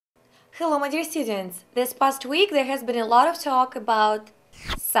Hello, my dear students. This past week there has been a lot of talk about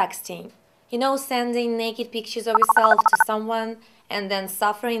sexting. You know, sending naked pictures of yourself to someone and then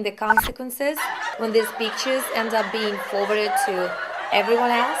suffering the consequences when these pictures end up being forwarded to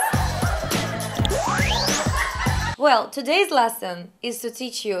everyone else. Well, today's lesson is to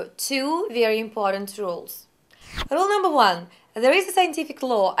teach you two very important rules. Rule number one, there is a scientific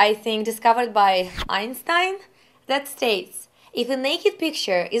law, I think, discovered by Einstein that states if a naked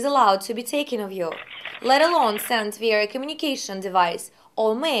picture is allowed to be taken of you, let alone sent via a communication device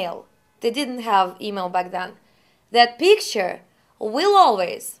or mail, they didn't have email back then, that picture will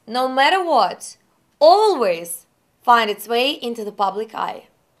always, no matter what, always find its way into the public eye.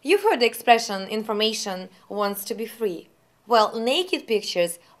 You've heard the expression, information wants to be free. Well, naked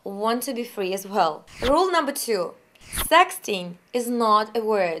pictures want to be free as well. Rule number two, sexting is not a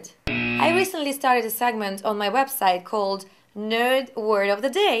word. I recently started a segment on my website called Nerd Word of the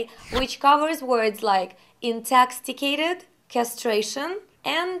Day, which covers words like intoxicated, castration,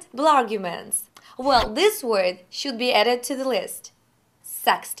 and blarguments. Well, this word should be added to the list.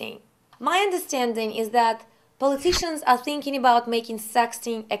 Sexting. My understanding is that politicians are thinking about making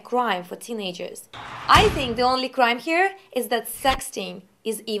sexting a crime for teenagers. I think the only crime here is that sexting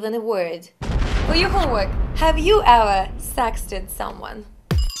is even a word. For your homework, have you ever sexted someone?